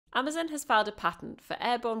Amazon has filed a patent for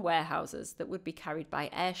airborne warehouses that would be carried by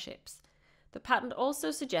airships. The patent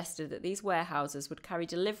also suggested that these warehouses would carry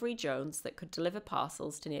delivery drones that could deliver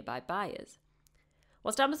parcels to nearby buyers.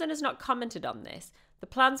 Whilst Amazon has not commented on this, the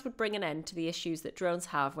plans would bring an end to the issues that drones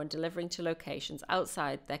have when delivering to locations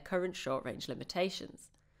outside their current short-range limitations.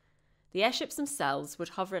 The airships themselves would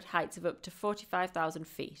hover at heights of up to 45,000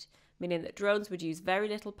 feet, meaning that drones would use very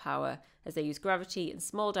little power as they use gravity and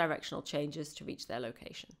small directional changes to reach their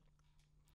location.